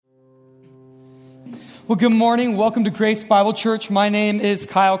Well, good morning. Welcome to Grace Bible Church. My name is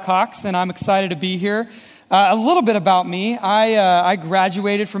Kyle Cox, and I'm excited to be here. A little bit about me. I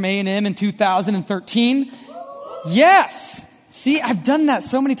graduated from A&M in 2013. Yes! See, I've done that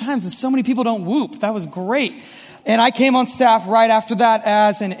so many times, and so many people don't whoop. That was great. And I came on staff right after that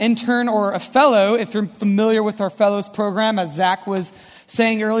as an intern or a fellow, if you're familiar with our fellows program, as Zach was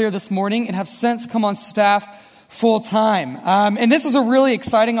saying earlier this morning, and have since come on staff full time. And this is a really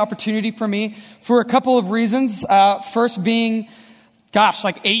exciting opportunity for me for a couple of reasons. First being,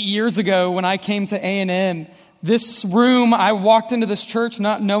 like 8 years ago when I came to A&M, this room, I walked into this church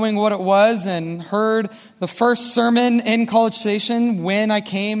not knowing what it was and heard the first sermon in College Station when I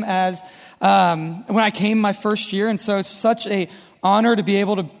came my first year. And so it's such a honor to be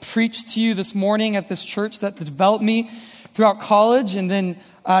able to preach to you this morning at this church that developed me throughout college and then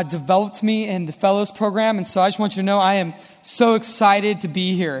developed me in the Fellows program. And so I just want you to know I am so excited to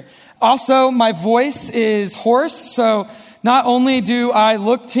be here. Also, my voice is hoarse. So not only do I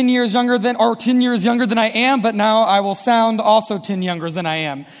look 10 years younger than I am, but now I will sound also 10 younger than I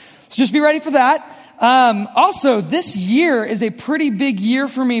am. So just be ready for that. Also, this year is a pretty big year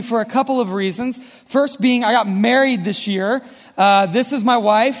for me for a couple of reasons. First being, I got married this year. This is my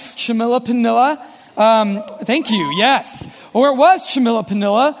wife, Chamilla Panilla. Thank you. Yes. Or it was Chamilla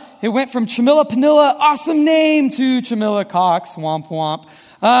Panilla. It went from Chamilla Panilla, awesome name, to Chamilla Cox, womp womp.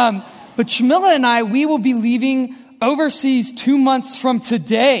 But Chamilla and I, we will be leaving overseas 2 months from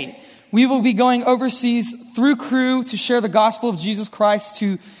today. We will be going overseas through Cru to share the gospel of Jesus Christ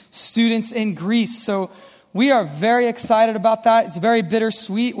to students in Greece. So we are very excited about that. It's very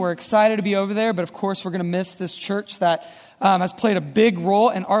bittersweet. We're excited to be over there, but of course we're going to miss this church that has played a big role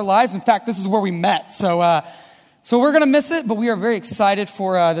in our lives. In fact, this is where we met. So we're going to miss it, but we are very excited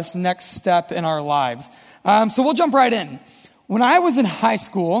for this next step in our lives. So we'll jump right in. When I was in high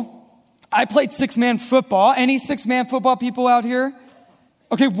school, I played six-man football. Any six-man football people out here?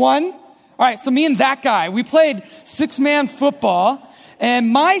 Okay, one. All right, so me and that guy, we played six-man football. And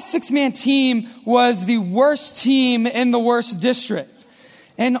my six-man team was the worst team in the worst district.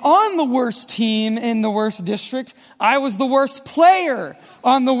 And on the worst team in the worst district, I was the worst player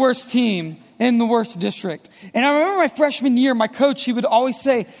on the worst team in the worst district. And I remember my freshman year, my coach, he would always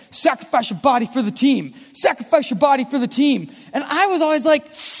say, sacrifice your body for the team. Sacrifice your body for the team. And I was always like,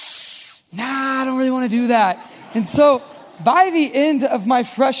 I don't really want to do that. And so by the end of my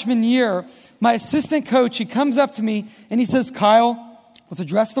freshman year, my assistant coach, he comes up to me and he says, Kyle, let's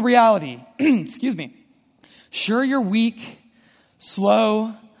address the reality. Excuse me. Sure, you're weak,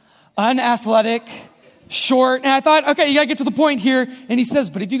 slow, unathletic, short. And I thought, okay, you got to get to the point here. And he says,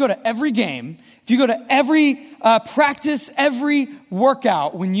 but if you go to every game, if you go to every practice, every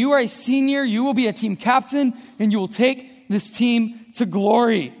workout, when you are a senior, you will be a team captain and you will take this team to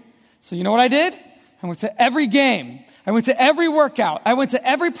glory. So you know what I did? I went to every game. I went to every workout. I went to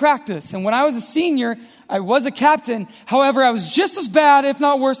every practice. And when I was a senior, I was a captain. However, I was just as bad, if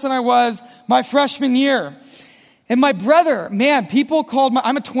not worse than I was my freshman year. And my brother, I'm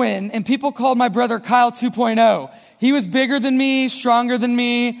a twin, and people called my brother Kyle 2.0. He was bigger than me, stronger than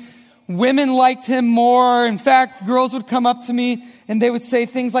me. Women liked him more. In fact, girls would come up to me and they would say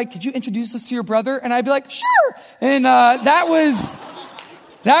things like, could you introduce us to your brother? And I'd be like, sure. And that was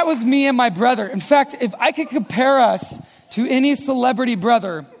me and my brother. In fact, if I could compare us to any celebrity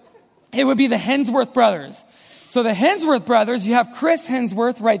brother, it would be the Hemsworth brothers. So the Hemsworth brothers, you have Chris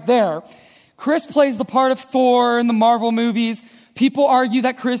Hemsworth right there. Chris plays the part of Thor in the Marvel movies. People argue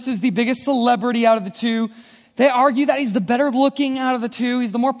that Chris is the biggest celebrity out of the two. They argue that he's the better looking out of the two.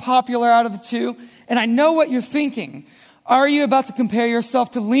 He's the more popular out of the two. And I know what you're thinking. Are you about to compare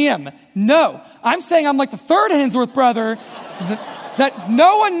yourself to Liam? No. I'm saying I'm like the third Hemsworth brother that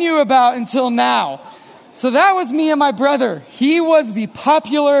no one knew about until now. So that was me and my brother. He was the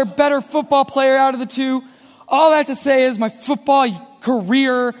popular, better football player out of the two. All that to say is my football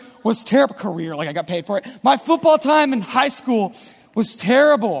career was terrible. Like I got paid for it. My football time in high school was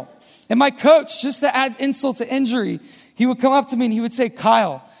terrible. And my coach, just to add insult to injury, he would come up to me and he would say,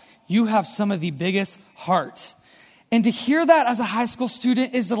 Kyle, you have some of the biggest heart. And to hear that as a high school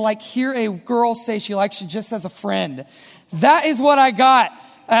student is to hear a girl say she likes you just as a friend. That is what I got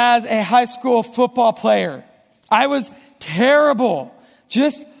as a high school football player. I was terrible,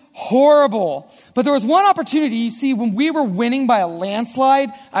 just horrible. But there was one opportunity, you see, when we were winning by a landslide,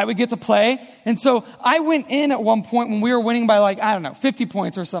 I would get to play. And so I went in at one point when we were winning by 50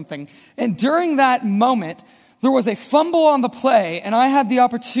 points or something. And during that moment, there was a fumble on the play, and I had the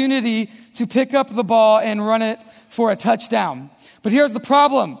opportunity to pick up the ball and run it for a touchdown. But here's the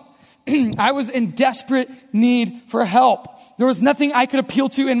problem. I was in desperate need for help. There was nothing I could appeal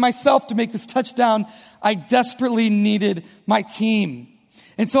to in myself to make this touchdown. I desperately needed my team.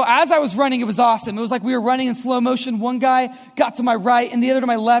 And so as I was running, it was awesome. It was like we were running in slow motion. One guy got to my right and the other to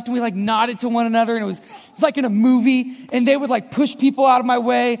my left, and we like nodded to one another, and it was like in a movie, and they would like push people out of my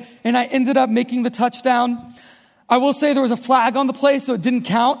way, and I ended up making the touchdown. I will say there was a flag on the play, so it didn't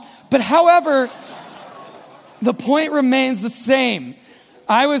count. But however, the point remains the same.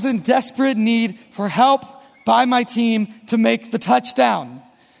 I was in desperate need for help by my team to make the touchdown.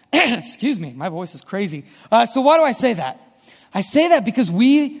 Excuse me, my voice is crazy. So why do I say that? I say that because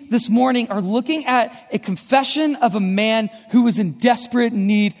we this morning are looking at a confession of a man who was in desperate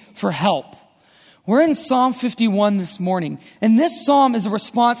need for help. We're in Psalm 51 this morning, and this psalm is a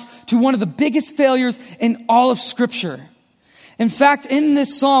response to one of the biggest failures in all of Scripture. In fact, in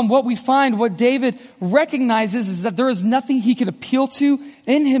this psalm, what we find, what David recognizes is that there is nothing he could appeal to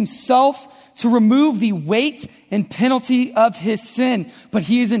in himself to remove the weight and penalty of his sin, but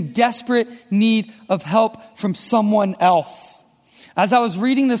he is in desperate need of help from someone else. As I was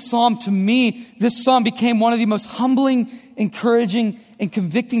reading this psalm, to me, this psalm became one of the most humbling, encouraging, and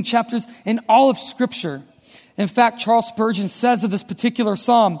convicting chapters in all of Scripture. In fact, Charles Spurgeon says of this particular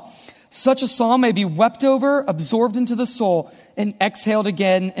psalm, such a psalm may be wept over, absorbed into the soul, and exhaled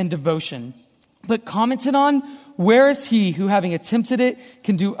again in devotion. But commented on, where is he who, having attempted it,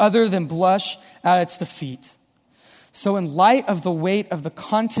 can do other than blush at its defeat? So in light of the weight of the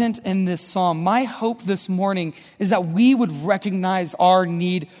content in this psalm, my hope this morning is that we would recognize our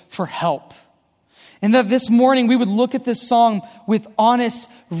need for help. And that this morning we would look at this song with honest,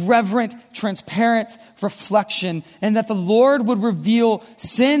 reverent, transparent reflection, and that the Lord would reveal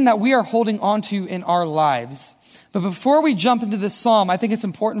sin that we are holding onto in our lives. But before we jump into this psalm, I think it's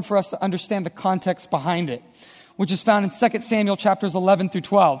important for us to understand the context behind it, which is found in 2 Samuel chapters 11 through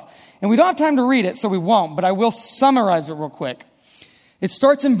 12. And we don't have time to read it, so we won't, but I will summarize it real quick. It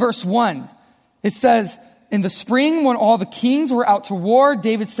starts in verse 1. It says, in the spring, when all the kings were out to war,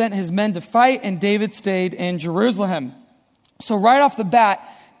 David sent his men to fight, and David stayed in Jerusalem. So right off the bat,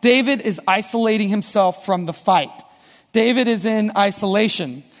 David is isolating himself from the fight. David is in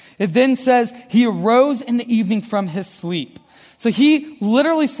isolation. It then says he arose in the evening from his sleep. So he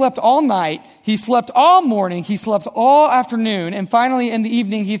literally slept all night, he slept all morning, he slept all afternoon, and finally in the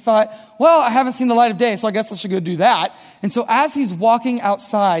evening he thought, well, I haven't seen the light of day, so I guess I should go do that. And so as he's walking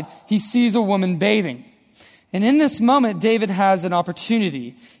outside, he sees a woman bathing. And in this moment, David has an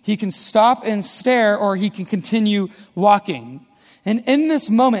opportunity. He can stop and stare, or he can continue walking. And in this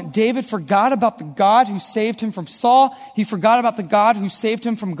moment, David forgot about the God who saved him from Saul. He forgot about the God who saved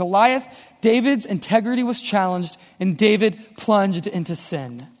him from Goliath. David's integrity was challenged, and David plunged into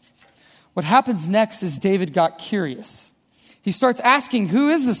sin. What happens next is David got curious. He starts asking, who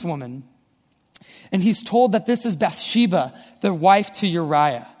is this woman? And he's told that this is Bathsheba, the wife to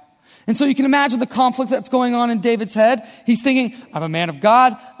Uriah. And so you can imagine the conflict that's going on in David's head. He's thinking, I'm a man of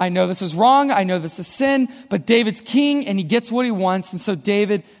God. I know this is wrong. I know this is sin. But David's king, and he gets what he wants. And so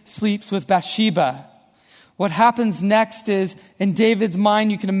David sleeps with Bathsheba. What happens next is, in David's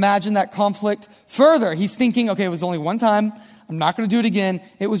mind, you can imagine that conflict further. He's thinking, okay, it was only one time. I'm not going to do it again.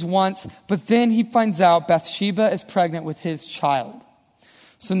 It was once. But then he finds out Bathsheba is pregnant with his child.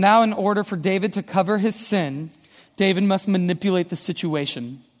 So now in order for David to cover his sin, David must manipulate the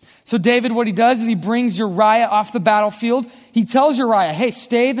situation. So David, what he does is he brings Uriah off the battlefield. He tells Uriah, hey,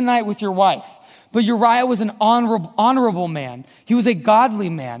 stay the night with your wife. But Uriah was an honorable man. He was a godly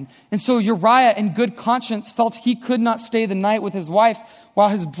man. And so Uriah, in good conscience, felt he could not stay the night with his wife while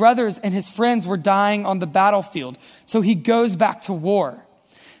his brothers and his friends were dying on the battlefield. So he goes back to war.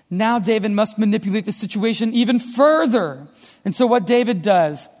 Now David must manipulate the situation even further. And so what David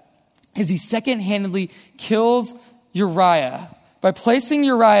does is he second-handedly kills Uriah by placing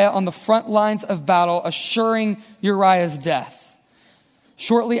Uriah on the front lines of battle, assuring Uriah's death.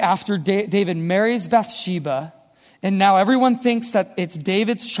 Shortly after, David marries Bathsheba, and now everyone thinks that it's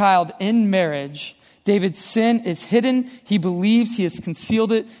David's child in marriage. David's sin is hidden. He believes he has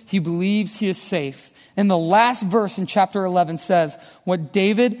concealed it. He believes he is safe. And the last verse in chapter 11 says, what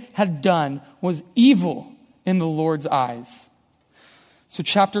David had done was evil in the Lord's eyes. So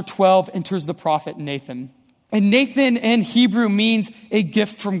chapter 12 enters the prophet Nathan. And Nathan in Hebrew means a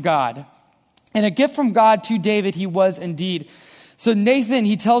gift from God. And a gift from God to David he was indeed. So Nathan,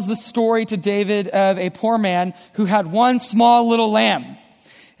 he tells the story to David of a poor man who had one small little lamb.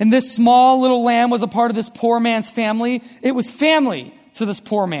 And this small little lamb was a part of this poor man's family. It was family to this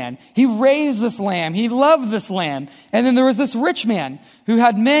poor man. He raised this lamb. He loved this lamb. And then there was this rich man who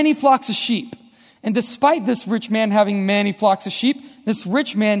had many flocks of sheep. And despite this rich man having many flocks of sheep, this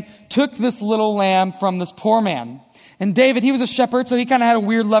rich man took this little lamb from this poor man. And David, he was a shepherd, so he kind of had a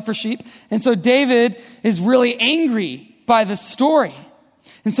weird love for sheep. And so David is really angry by this story.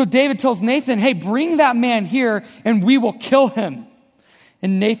 And so David tells Nathan, hey, bring that man here and we will kill him.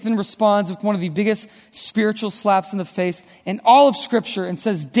 And Nathan responds with one of the biggest spiritual slaps in the face in all of Scripture and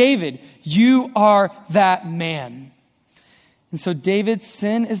says, David, you are that man. And so David's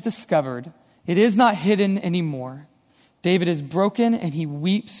sin is discovered. It is not hidden anymore. David is broken and he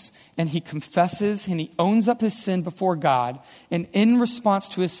weeps and he confesses and he owns up his sin before God. And in response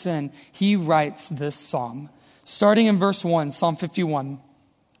to his sin, he writes this psalm. Starting in verse 1, Psalm 51.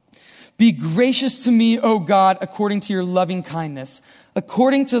 Be gracious to me, O God, according to your loving kindness.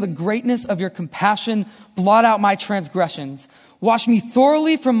 According to the greatness of your compassion, blot out my transgressions. Wash me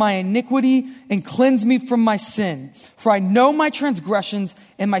thoroughly from my iniquity and cleanse me from my sin. For I know my transgressions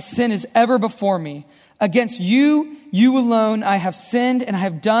and my sin is ever before me. Against you, you alone, I have sinned and I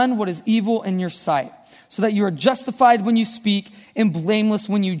have done what is evil in your sight, so that you are justified when you speak and blameless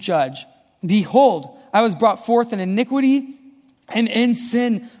when you judge. Behold, I was brought forth in iniquity, and in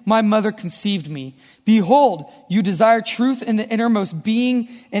sin my mother conceived me. Behold, you desire truth in the innermost being.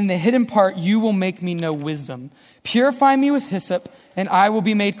 In the hidden part you will make me know wisdom. Purify me with hyssop, and I will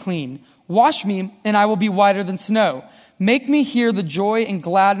be made clean. Wash me, and I will be whiter than snow. Make me hear the joy and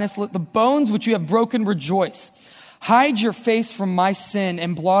gladness. Let the bones which you have broken rejoice. Hide your face from my sin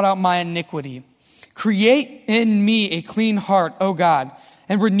and blot out my iniquity. Create in me a clean heart, O God,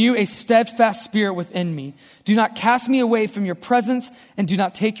 and renew a steadfast spirit within me. Do not cast me away from your presence, and do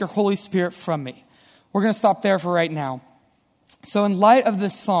not take your Holy Spirit from me. We're going to stop there for right now. So in light of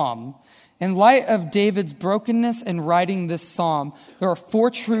this psalm, in light of David's brokenness in writing this psalm, there are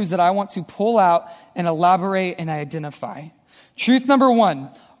 4 truths that I want to pull out and elaborate and identify. Truth number 1,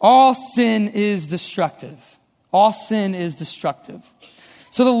 all sin is destructive. All sin is destructive.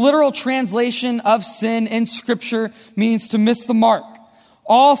 So the literal translation of sin in Scripture means to miss the mark.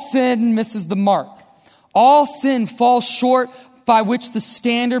 All sin misses the mark. All sin falls short by which the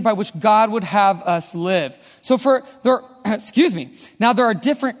standard by which God would have us live. So Now there are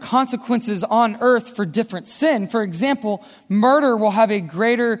different consequences on earth for different sin. For example, murder will have a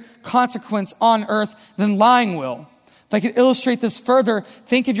greater consequence on earth than lying will. If I could illustrate this further,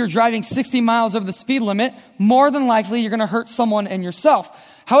 think if you're driving 60 miles over the speed limit, more than likely you're going to hurt someone and yourself.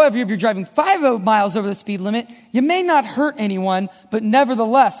 However, if you're driving 5 miles over the speed limit, you may not hurt anyone, but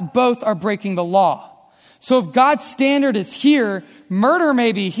nevertheless, both are breaking the law. So if God's standard is here, murder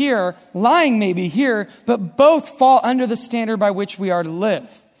may be here, lying may be here, but both fall under the standard by which we are to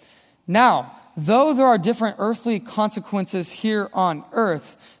live. Now, though there are different earthly consequences here on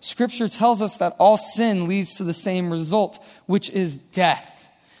earth, Scripture tells us that all sin leads to the same result, which is death.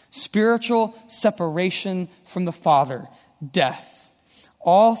 Spiritual separation from the Father, death.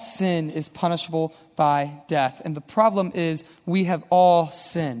 All sin is punishable by death. And the problem is we have all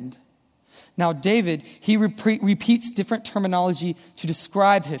sinned. Now, David, he repeats different terminology to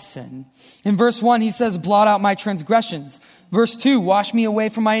describe his sin. In verse 1, he says, blot out my transgressions. Verse 2, wash me away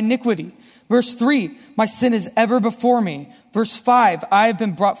from my iniquity. Verse 3, my sin is ever before me. Verse 5, I have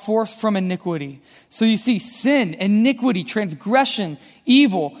been brought forth from iniquity. So you see, sin, iniquity, transgression,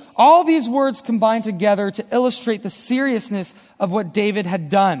 evil, all these words combine together to illustrate the seriousness of what David had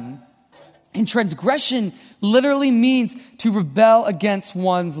done. And transgression literally means to rebel against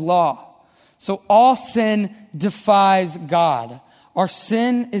one's law. So all sin defies God. Our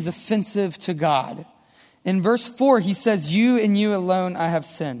sin is offensive to God. In verse 4, he says, you and you alone I have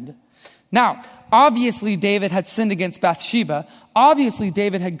sinned. Now, obviously David had sinned against Bathsheba. Obviously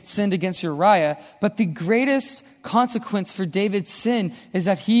David had sinned against Uriah. But the greatest consequence for David's sin is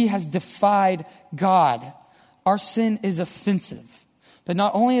that he has defied God. Our sin is offensive. But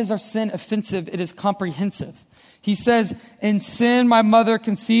not only is our sin offensive, it is comprehensive. He says, in sin my mother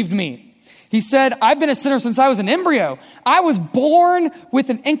conceived me. He said, I've been a sinner since I was an embryo. I was born with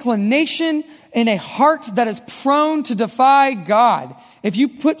an inclination and a heart that is prone to defy God. If you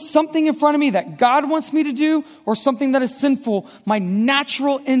put something in front of me that God wants me to do or something that is sinful, my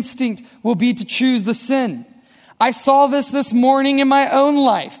natural instinct will be to choose the sin. I saw this morning in my own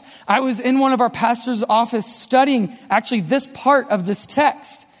life. I was in one of our pastor's office studying actually this part of this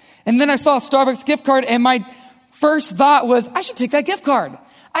text. And then I saw a Starbucks gift card and my first thought was, I should take that gift card.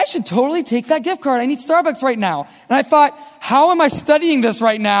 I should totally take that gift card. I need Starbucks right now. And I thought, how am I studying this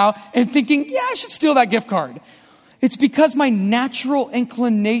right now and thinking, yeah, I should steal that gift card? It's because my natural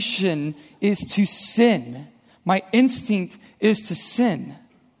inclination is to sin. My instinct is to sin.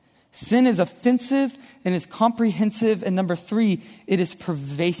 Sin is offensive and is comprehensive. And number 3, it is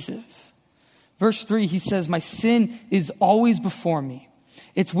pervasive. Verse 3, he says, my sin is always before me.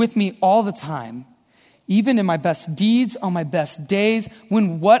 It's with me all the time. Even in my best deeds, on my best days,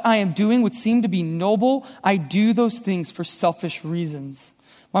 when what I am doing would seem to be noble, I do those things for selfish reasons.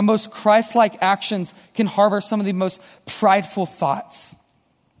 My most Christ-like actions can harbor some of the most prideful thoughts.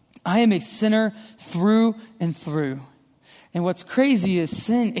 I am a sinner through and through. And what's crazy is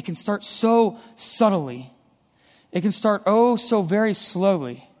sin, it can start so subtly. It can start so very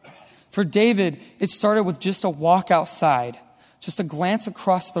slowly. For David, it started with just a walk outside, just a glance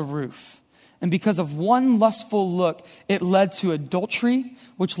across the roof. And because of one lustful look, it led to adultery,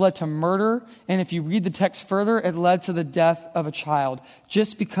 which led to murder. And if you read the text further, it led to the death of a child,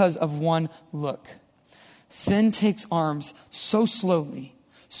 just because of one look. Sin takes arms so slowly,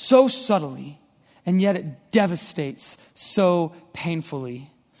 so subtly, and yet it devastates so painfully.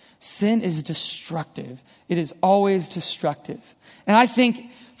 Sin is destructive. It is always destructive. And I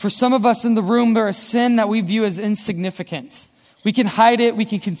think for some of us in the room, there is sin that we view as insignificant. We can hide it. We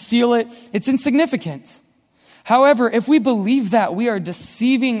can conceal it. It's insignificant. However, if we believe that, we are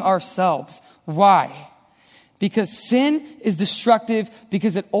deceiving ourselves. Why? Because sin is destructive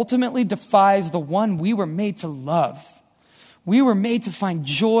because it ultimately defies the one we were made to love. We were made to find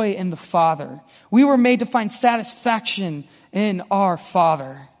joy in the Father. We were made to find satisfaction in our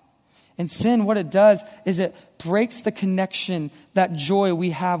Father. And sin, what it does is it breaks the connection, that joy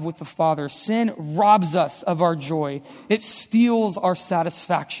we have with the Father. Sin robs us of our joy. It steals our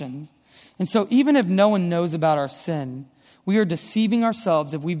satisfaction. And so even if no one knows about our sin, we are deceiving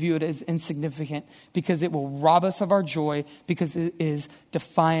ourselves if we view it as insignificant because it will rob us of our joy because it is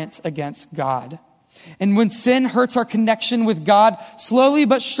defiance against God. And when sin hurts our connection with God, slowly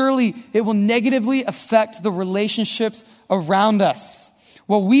but surely, it will negatively affect the relationships around us.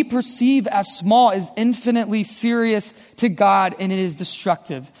 What we perceive as small is infinitely serious to God, and it is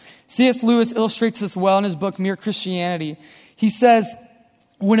destructive. C.S. Lewis illustrates this well in his book, Mere Christianity. He says,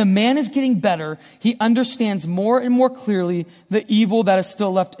 when a man is getting better, he understands more and more clearly the evil that is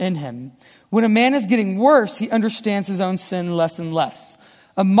still left in him. When a man is getting worse, he understands his own sin less and less.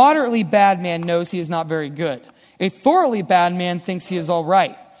 A moderately bad man knows he is not very good. A thoroughly bad man thinks he is all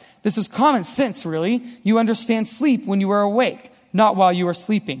right. This is common sense, really. You understand sleep when you are awake, not while you are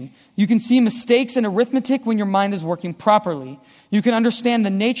sleeping. You can see mistakes in arithmetic when your mind is working properly. You can understand the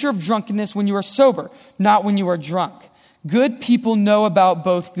nature of drunkenness when you are sober, not when you are drunk. Good people know about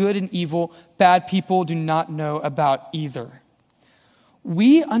both good and evil. Bad people do not know about either.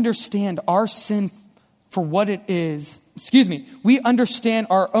 We understand our sin for what it is. We understand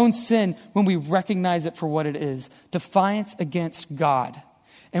our own sin when we recognize it for what it is. Defiance against God.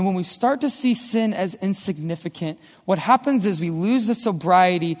 And when we start to see sin as insignificant, what happens is we lose the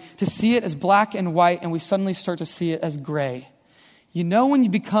sobriety to see it as black and white, and we suddenly start to see it as gray. You know, when you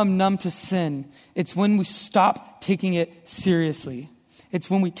become numb to sin, it's when we stop taking it seriously. It's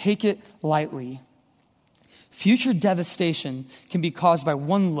when we take it lightly. Future devastation can be caused by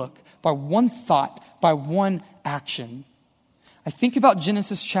one look, by one thought, by one action. I think about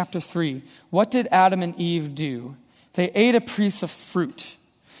Genesis chapter 3. What did Adam and Eve do? They ate a piece of fruit.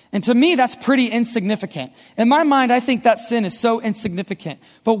 And to me, that's pretty insignificant. In my mind, I think that sin is so insignificant.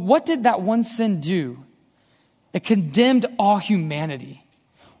 But what did that one sin do? It condemned all humanity.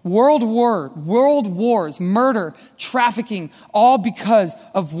 World wars, murder, trafficking, all because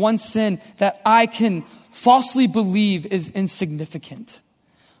of one sin that I can falsely believe is insignificant.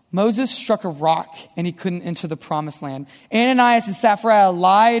 Moses struck a rock and he couldn't enter the promised land. Ananias and Sapphira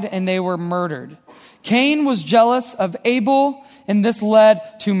lied and they were murdered. Cain was jealous of Abel, and this led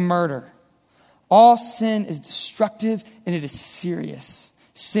to murder. All sin is destructive and it is serious.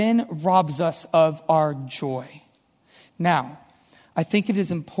 Sin robs us of our joy. Now, I think it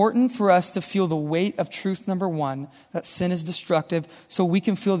is important for us to feel the weight of truth number one, that sin is destructive, so we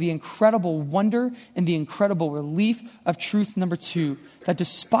can feel the incredible wonder and the incredible relief of truth number two, that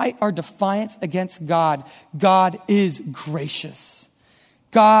despite our defiance against God, God is gracious.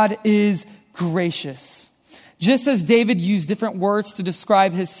 God is gracious. Just as David used different words to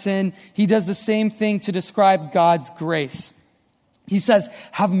describe his sin, he does the same thing to describe God's grace. He says,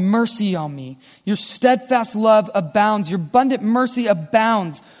 have mercy on me. Your steadfast love abounds. Your abundant mercy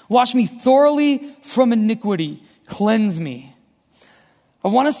abounds. Wash me thoroughly from iniquity. Cleanse me. I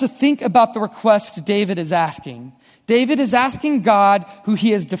want us to think about the request David is asking. David is asking God, who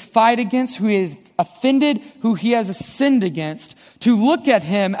he has defied against, who he has offended, who he has sinned against, to look at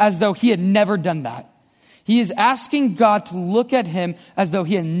him as though he had never done that. He is asking God to look at him as though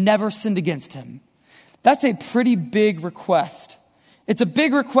he had never sinned against him. That's a pretty big request. It's a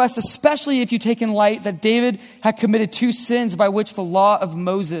big request, especially if you take in light that David had committed 2 sins by which the law of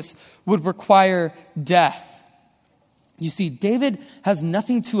Moses would require death. You see, David has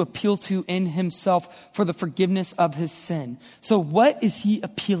nothing to appeal to in himself for the forgiveness of his sin. So what is he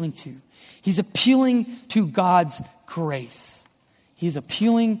appealing to? He's appealing to God's grace. He's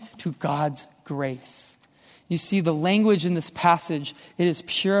appealing to God's grace. You see, the language in this passage, it is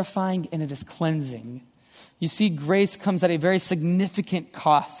purifying and it is cleansing. You see, grace comes at a very significant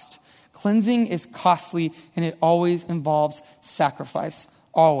cost. Cleansing is costly and it always involves sacrifice,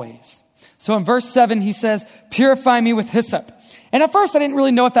 always. So in verse 7, he says, purify me with hyssop. And at first I didn't really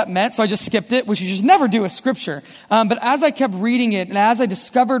know what that meant, so I just skipped it, which you just never do with scripture. But as I kept reading it and as I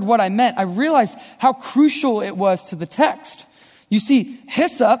discovered what I meant, I realized how crucial it was to the text. You see,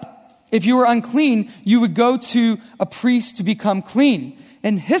 hyssop, if you were unclean, you would go to a priest to become clean.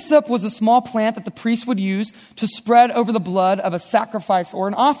 And hyssop was a small plant that the priest would use to spread over the blood of a sacrifice or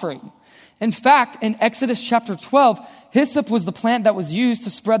an offering. In fact, in Exodus chapter 12, hyssop was the plant that was used to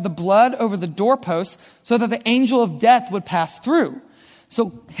spread the blood over the doorposts so that the angel of death would pass through.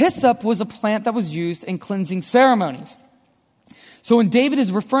 So hyssop was a plant that was used in cleansing ceremonies. So when David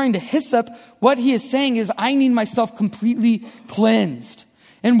is referring to hyssop, what he is saying is, I need myself completely cleansed.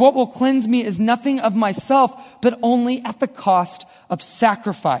 And what will cleanse me is nothing of myself, but only at the cost of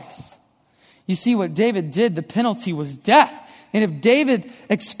sacrifice. You see, what David did, the penalty was death. And if David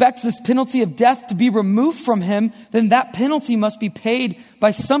expects this penalty of death to be removed from him, then that penalty must be paid by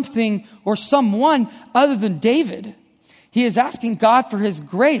something or someone other than David. He is asking God for his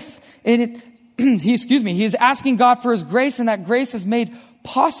grace. And he is asking God for his grace, and that grace is made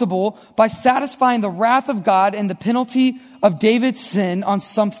possible by satisfying the wrath of God and the penalty of David's sin on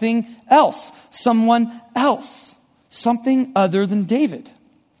something else, someone else, something other than David.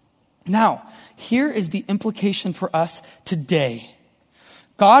 Now, here is the implication for us today.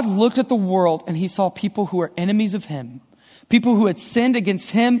 God looked at the world and he saw people who were enemies of him, people who had sinned against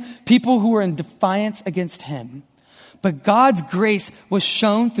him, people who were in defiance against him. But God's grace was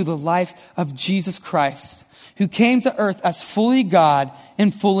shown through the life of Jesus Christ, who came to earth as fully God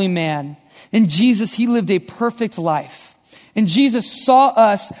and fully man. In Jesus, he lived a perfect life. And Jesus saw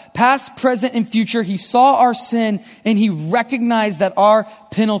us, past, present, and future. He saw our sin, and he recognized that our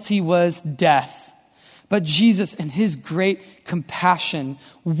penalty was death. But Jesus, in his great compassion,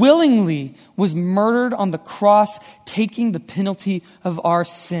 willingly was murdered on the cross, taking the penalty of our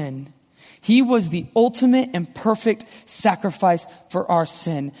sin. He was the ultimate and perfect sacrifice for our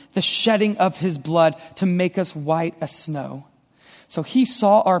sin, the shedding of his blood to make us white as snow. So he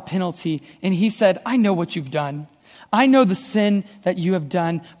saw our penalty, and he said, I know what you've done. I know the sin that you have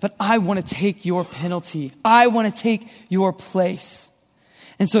done, but I want to take your penalty. I want to take your place.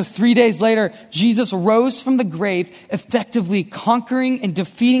 And so 3 days later, Jesus rose from the grave, effectively conquering and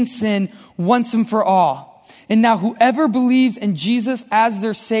defeating sin once and for all. And now whoever believes in Jesus as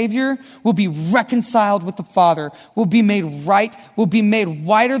their Savior will be reconciled with the Father, will be made right, will be made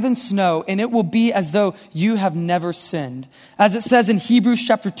whiter than snow, and it will be as though you have never sinned. As it says in Hebrews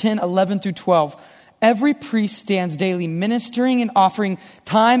chapter 10, 11 through 12, every priest stands daily ministering and offering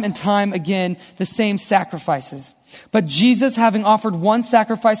time and time again the same sacrifices. But Jesus, having offered one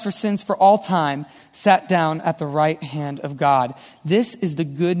sacrifice for sins for all time, sat down at the right hand of God. This is the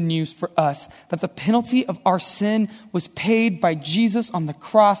good news for us, that the penalty of our sin was paid by Jesus on the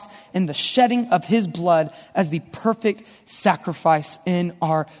cross in the shedding of his blood as the perfect sacrifice in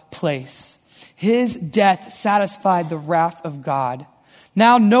our place. His death satisfied the wrath of God.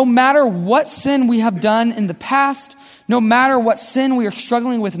 Now, no matter what sin we have done in the past, no matter what sin we are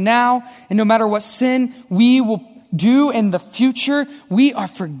struggling with now, and no matter what sin we will do in the future, we are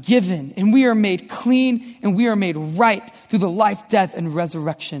forgiven and we are made clean and we are made right through the life, death, and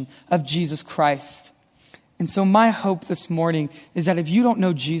resurrection of Jesus Christ. And so my hope this morning is that if you don't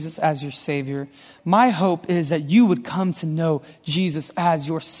know Jesus as your Savior, my hope is that you would come to know Jesus as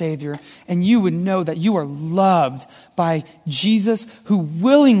your Savior, and you would know that you are loved by Jesus, who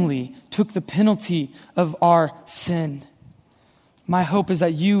willingly took the penalty of our sin. My hope is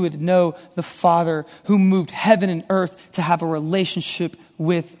that you would know the Father who moved heaven and earth to have a relationship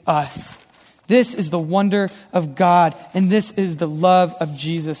with us. This is the wonder of God, and this is the love of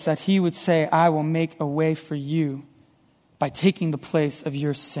Jesus, that he would say, I will make a way for you by taking the place of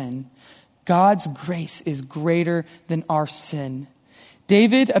your sin. God's grace is greater than our sin.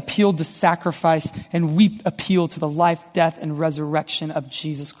 David appealed to sacrifice, and we appeal to the life, death, and resurrection of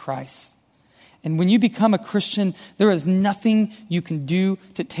Jesus Christ. And when you become a Christian, there is nothing you can do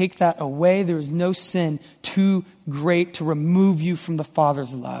to take that away. There is no sin too great to remove you from the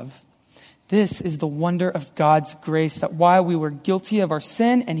Father's love. This is the wonder of God's grace, that while we were guilty of our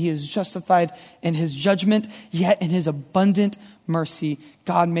sin and he is justified in his judgment, yet in his abundant mercy,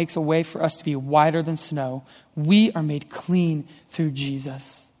 God makes a way for us to be whiter than snow. We are made clean through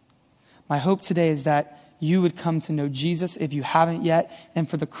Jesus. My hope today is that you would come to know Jesus if you haven't yet. And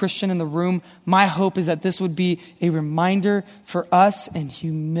for the Christian in the room, my hope is that this would be a reminder for us in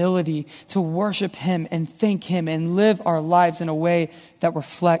humility to worship him and thank him and live our lives in a way that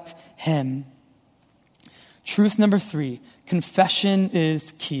reflect him. Truth number 3, confession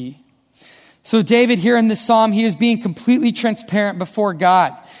is key. So David here in this psalm, he is being completely transparent before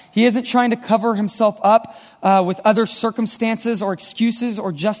God. He isn't trying to cover himself up with other circumstances or excuses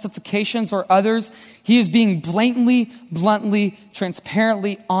or justifications or others. He is being blatantly, bluntly,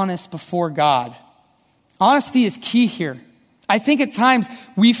 transparently honest before God. Honesty is key here. I think at times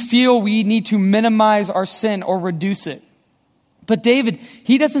we feel we need to minimize our sin or reduce it. But David,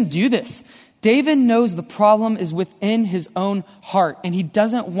 he doesn't do this. David knows the problem is within his own heart, and he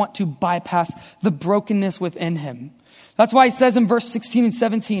doesn't want to bypass the brokenness within him. That's why he says in verse 16 and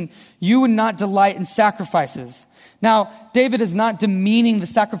 17, you would not delight in sacrifices. Now, David is not demeaning the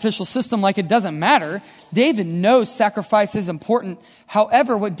sacrificial system like it doesn't matter. David knows sacrifice is important.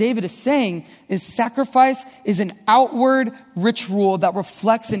 However, what David is saying is sacrifice is an outward ritual that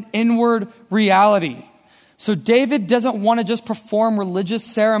reflects an inward reality. So David doesn't want to just perform religious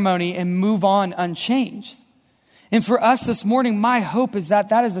ceremony and move on unchanged. And for us this morning, my hope is that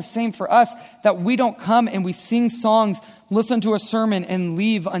that is the same for us, that we don't come and we sing songs, listen to a sermon, and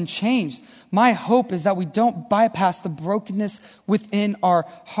leave unchanged. My hope is that we don't bypass the brokenness within our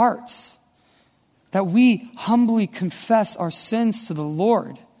hearts, that we humbly confess our sins to the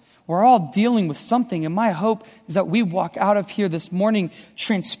Lord. We're all dealing with something, and my hope is that we walk out of here this morning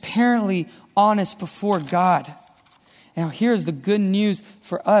transparently honest before God. Now, here's the good news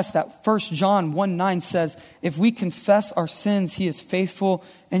for us that 1 John 1:9 says, if we confess our sins, he is faithful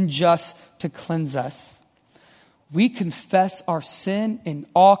and just to cleanse us. We confess our sin in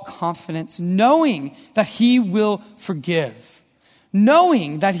all confidence, knowing that he will forgive.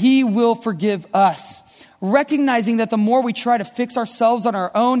 Knowing that he will forgive us. Recognizing that the more we try to fix ourselves on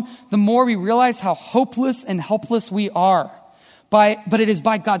our own, the more we realize how hopeless and helpless we are. But it is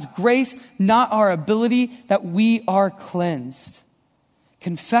by God's grace, not our ability, that we are cleansed.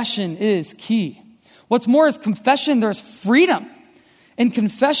 Confession is key. What's more is confession, there is freedom. In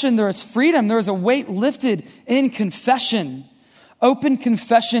confession, there is freedom. There is a weight lifted in confession. Open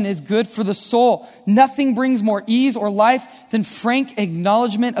confession is good for the soul. Nothing brings more ease or life than frank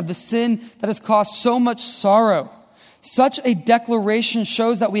acknowledgement of the sin that has caused so much sorrow. Such a declaration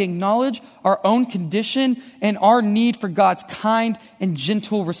shows that we acknowledge our own condition and our need for God's kind and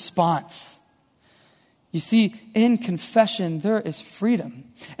gentle response. You see, in confession, there is freedom.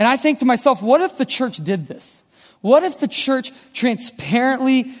 And I think to myself, what if the church did this? What if the church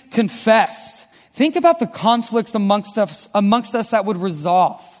transparently confessed? Think about the conflicts amongst us that would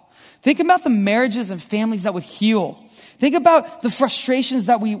resolve. Think about the marriages and families that would heal. Think about the frustrations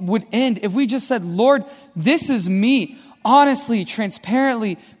that we would end if we just said, Lord, this is me, honestly,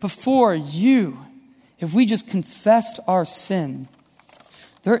 transparently before you. If we just confessed our sin.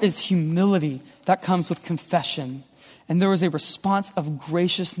 There is humility that comes with confession. And there is a response of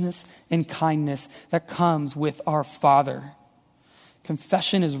graciousness and kindness that comes with our Father.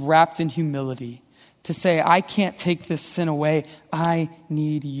 Confession is wrapped in humility. To say, I can't take this sin away. I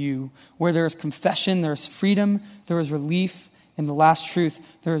need you. Where there is confession, there is freedom, there is relief. And the last truth,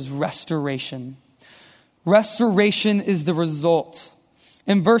 there is restoration. Restoration is the result.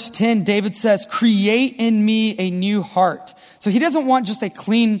 In verse 10, David says, create in me a new heart. So he doesn't want just a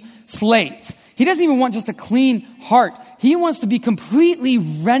clean slate. He doesn't even want just a clean heart. He wants to be completely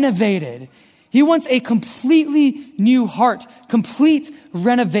renovated. He wants a completely new heart, complete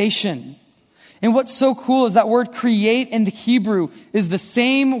renovation. And what's so cool is that word create in the Hebrew is the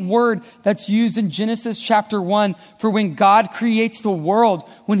same word that's used in Genesis chapter 1 for when God creates the world,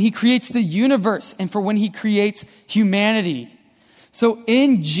 when he creates the universe, and for when he creates humanity. So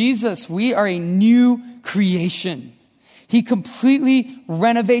in Jesus, we are a new creation. He completely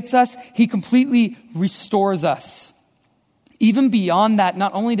renovates us. He completely restores us. Even beyond that,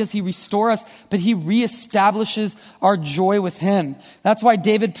 not only does he restore us, but he reestablishes our joy with him. That's why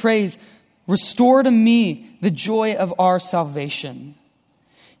David prays, restore to me the joy of our salvation.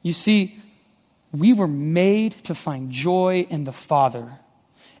 You see, we were made to find joy in the Father.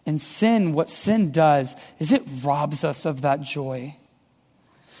 And sin, what sin does is it robs us of that joy.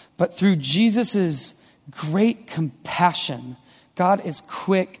 But through Jesus' great compassion, God is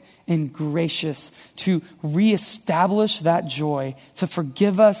quick and gracious to reestablish that joy, to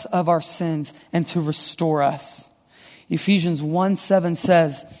forgive us of our sins, and to restore us. Ephesians 1:7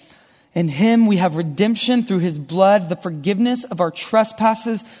 says, "In him we have redemption through his blood, the forgiveness of our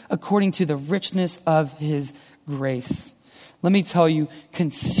trespasses according to the richness of his grace." Let me tell you,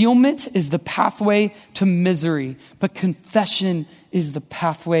 concealment is the pathway to misery, but confession is the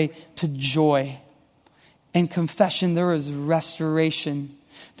pathway to joy. In confession, there is restoration.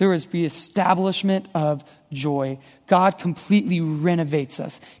 There is reestablishment of joy. God completely renovates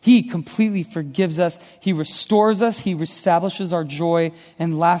us. He completely forgives us. He restores us. He reestablishes our joy.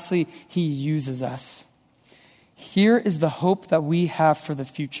 And lastly, he uses us. Here is the hope that we have for the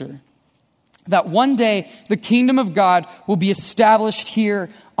future. That one day the kingdom of God will be established here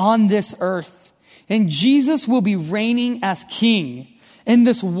on this earth. And Jesus will be reigning as king. And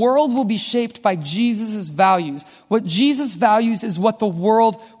this world will be shaped by Jesus' values. What Jesus values is what the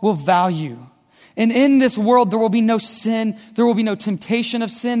world will value. And in this world, there will be no sin. There will be no temptation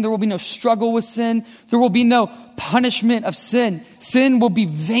of sin. There will be no struggle with sin. There will be no punishment of sin. Sin will be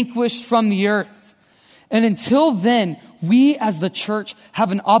vanquished from the earth. And until then, we as the church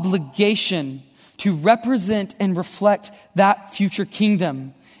have an obligation to represent and reflect that future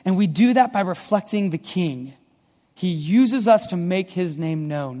kingdom. And we do that by reflecting the King. He uses us to make his name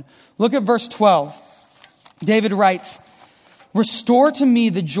known. Look at verse 12. David writes, "Restore to me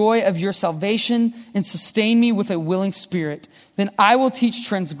the joy of your salvation and sustain me with a willing spirit. Then I will teach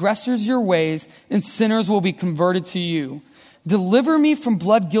transgressors your ways and sinners will be converted to you. Deliver me from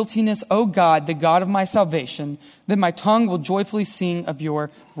blood guiltiness, O God, the God of my salvation. Then my tongue will joyfully sing of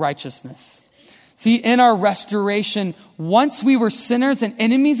your righteousness." See, in our restoration, once we were sinners and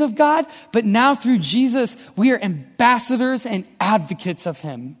enemies of God, but now through Jesus, we are ambassadors and advocates of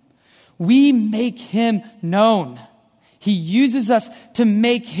him. We make him known. He uses us to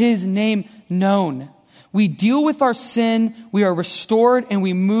make his name known. We deal with our sin, we are restored, and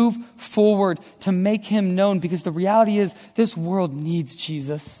we move forward to make him known, because the reality is this world needs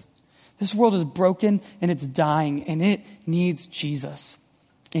Jesus. This world is broken and it's dying and it needs Jesus.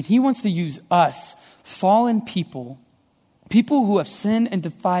 And he wants to use us, fallen people who have sinned and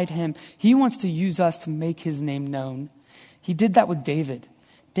defied him. He wants to use us to make his name known. He did that with David.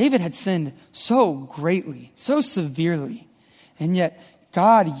 David had sinned so greatly, so severely, and yet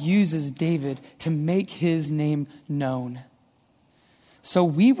God uses David to make his name known. So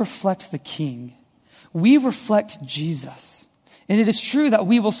we reflect the King. We reflect Jesus. And it is true that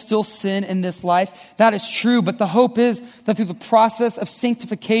we will still sin in this life. That is true. But the hope is that through the process of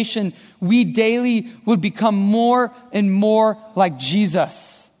sanctification, we daily would become more and more like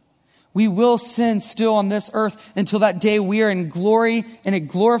Jesus. We will sin still on this earth until that day we are in glory, in a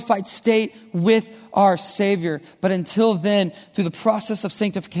glorified state with our Savior. But until then, through the process of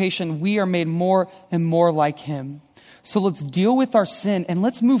sanctification, we are made more and more like him. So let's deal with our sin and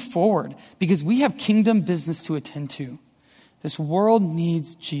let's move forward, because we have kingdom business to attend to. This world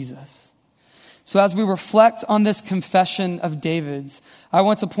needs Jesus. So as we reflect on this confession of David's, I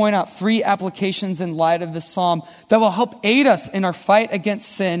want to point out 3 applications in light of this psalm that will help aid us in our fight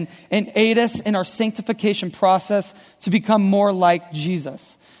against sin and aid us in our sanctification process to become more like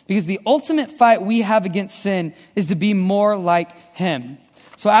Jesus. Because the ultimate fight we have against sin is to be more like him.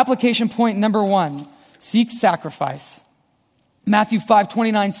 So application point number 1, seek sacrifice. Matthew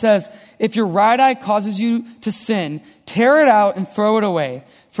 5:29 says, "If your right eye causes you to sin, tear it out and throw it away.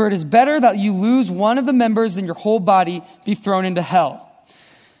 For it is better that you lose one of the members than your whole body be thrown into hell."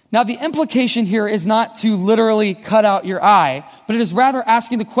 Now, the implication here is not to literally cut out your eye, but it is rather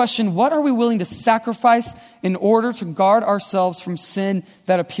asking the question, what are we willing to sacrifice in order to guard ourselves from sin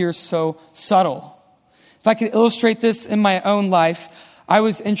that appears so subtle? If I could illustrate this in my own life, I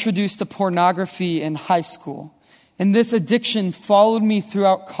was introduced to pornography in high school. And this addiction followed me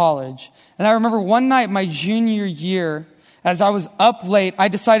throughout college. And I remember one night, my junior year, as I was up late, I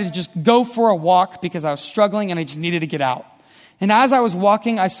decided to just go for a walk because I was struggling and I just needed to get out. And as I was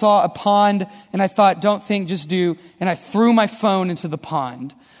walking, I saw a pond and I thought, don't think, just do. And I threw my phone into the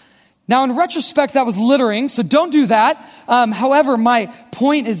pond. Now, in retrospect, that was littering, so don't do that. However, my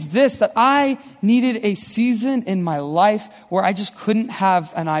point is this, that I needed a season in my life where I just couldn't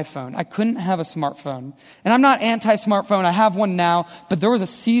have an iPhone. I couldn't have a smartphone. And I'm not anti-smartphone. I have one now, but there was a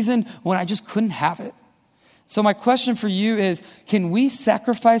season when I just couldn't have it. So my question for you is, can we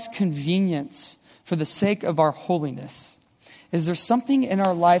sacrifice convenience for the sake of our holiness? Is there something in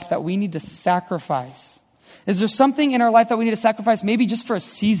our life that we need to sacrifice? Is there something in our life that we need to sacrifice maybe just for a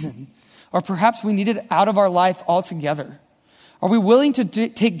season? Or perhaps we need it out of our life altogether? Are we willing to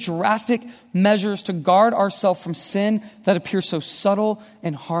take drastic measures to guard ourselves from sin that appears so subtle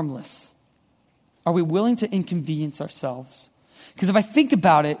and harmless? Are we willing to inconvenience ourselves? Because if I think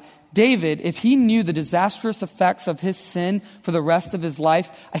about it, David, if he knew the disastrous effects of his sin for the rest of his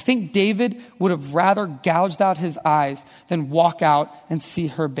life, I think David would have rather gouged out his eyes than walk out and see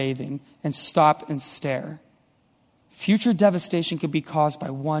her bathing and stop and stare. Future devastation could be caused by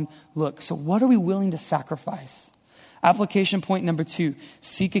one look. So what are we willing to sacrifice? Application point number 2,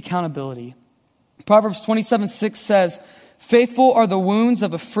 seek accountability. Proverbs 27:6 says, "Faithful are the wounds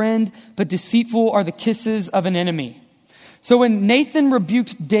of a friend, but deceitful are the kisses of an enemy." So when Nathan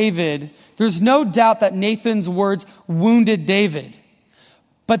rebuked David, there's no doubt that Nathan's words wounded David.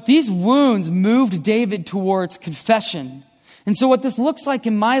 But these wounds moved David towards confession. And so what this looks like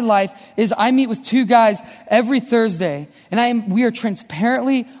in my life is I meet with 2 guys every Thursday, and we are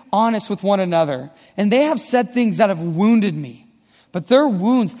transparently honest with one another. And they have said things that have wounded me, but their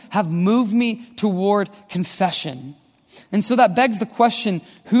wounds have moved me toward confession. And so that begs the question,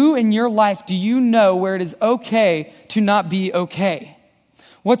 who in your life do you know where it is okay to not be okay?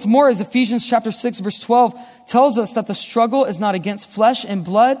 What's more is Ephesians chapter 6, verse 12 tells us that the struggle is not against flesh and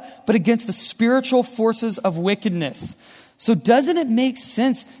blood, but against the spiritual forces of wickedness. So doesn't it make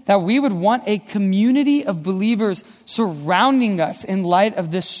sense that we would want a community of believers surrounding us in light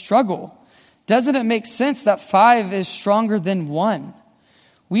of this struggle? Doesn't it make sense that 5 is stronger than 1?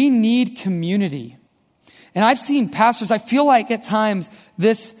 We need community. And I've seen pastors, I feel like at times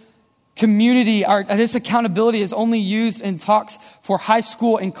this community, or this accountability is only used in talks for high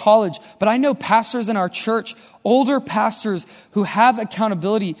school and college. But I know pastors in our church, older pastors who have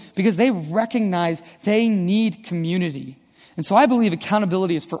accountability because they recognize they need community. And so I believe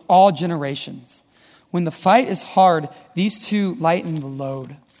accountability is for all generations. When the fight is hard, these 2 lighten the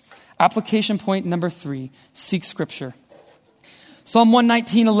load. Application point number 3, seek scripture. Psalm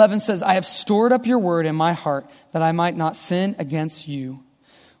 119:11 says, "I have stored up your word in my heart that I might not sin against you."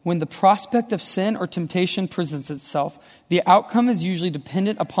 When the prospect of sin or temptation presents itself, the outcome is usually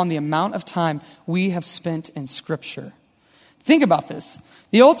dependent upon the amount of time we have spent in scripture. Think about this.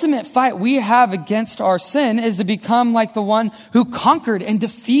 The ultimate fight we have against our sin is to become like the one who conquered and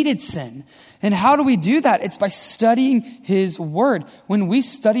defeated sin. And how do we do that? It's by studying his word. When we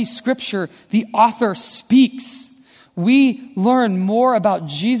study scripture, the author speaks. We learn more about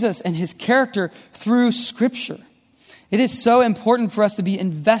Jesus and his character through scripture. It is so important for us to be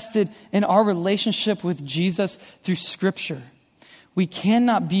invested in our relationship with Jesus through scripture. We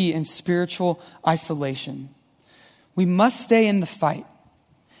cannot be in spiritual isolation. We must stay in the fight.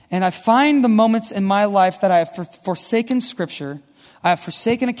 And I find the moments in my life that I have forsaken scripture, I have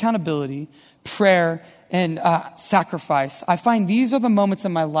forsaken accountability, prayer, and sacrifice. I find these are the moments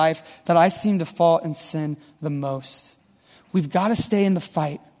in my life that I seem to fall in sin the most. We've got to stay in the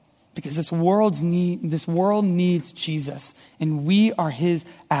fight because this world needs Jesus, and we are his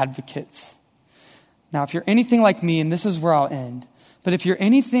advocates. Now, if you're anything like me, and this is where I'll end, but if you're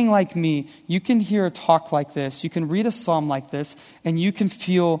anything like me, you can hear a talk like this, you can read a psalm like this, and you can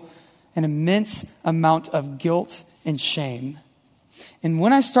feel an immense amount of guilt and shame. And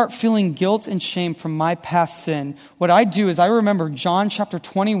when I start feeling guilt and shame from my past sin, what I do is I remember John chapter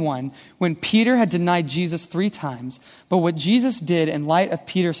 21, when Peter had denied Jesus 3 times. But what Jesus did in light of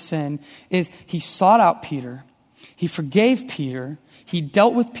Peter's sin is he sought out Peter, he forgave Peter, he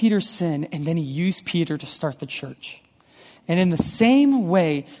dealt with Peter's sin, and then he used Peter to start the church. And in the same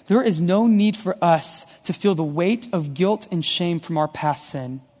way, there is no need for us to feel the weight of guilt and shame from our past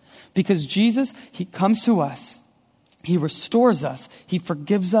sin. Because Jesus, he comes to us, he restores us, he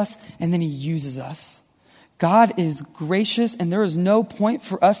forgives us, and then he uses us. God is gracious, and there is no point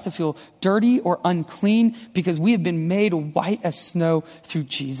for us to feel dirty or unclean because we have been made white as snow through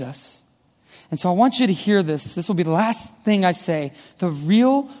Jesus. And so I want you to hear this. This will be the last thing I say. The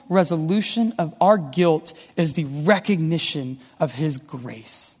real resolution of our guilt is the recognition of his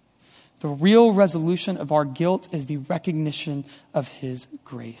grace. The real resolution of our guilt is the recognition of his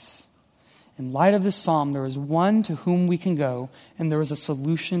grace. In light of this psalm, there is one to whom we can go, and there is a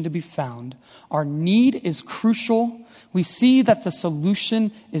solution to be found. Our need is crucial. We see that the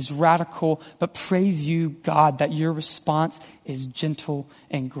solution is radical, but praise you, God, that your response is gentle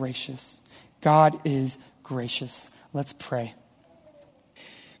and gracious. God is gracious. Let's pray.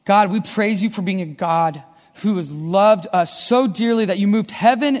 God, we praise you for being a God who has loved us so dearly that you moved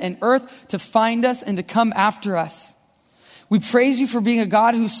heaven and earth to find us and to come after us. We praise you for being a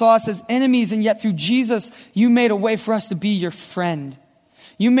God who saw us as enemies, and yet through Jesus, you made a way for us to be your friend.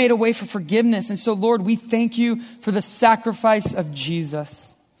 You made a way for forgiveness. And so, Lord, we thank you for the sacrifice of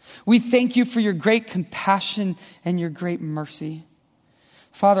Jesus. We thank you for your great compassion and your great mercy.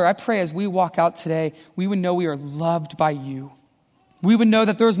 Father, I pray as we walk out today, we would know we are loved by you. We would know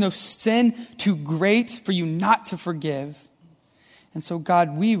that there is no sin too great for you not to forgive. And so,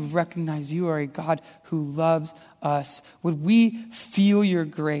 God, we recognize you are a God who loves us. Would we feel your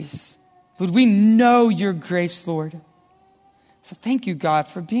grace? Would we know your grace, Lord? So thank you, God,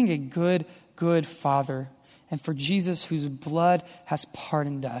 for being a good, good Father, and for Jesus whose blood has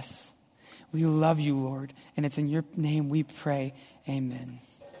pardoned us. We love you, Lord, and it's in your name we pray. Amen.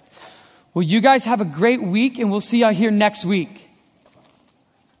 Well, you guys have a great week, and we'll see y'all here next week.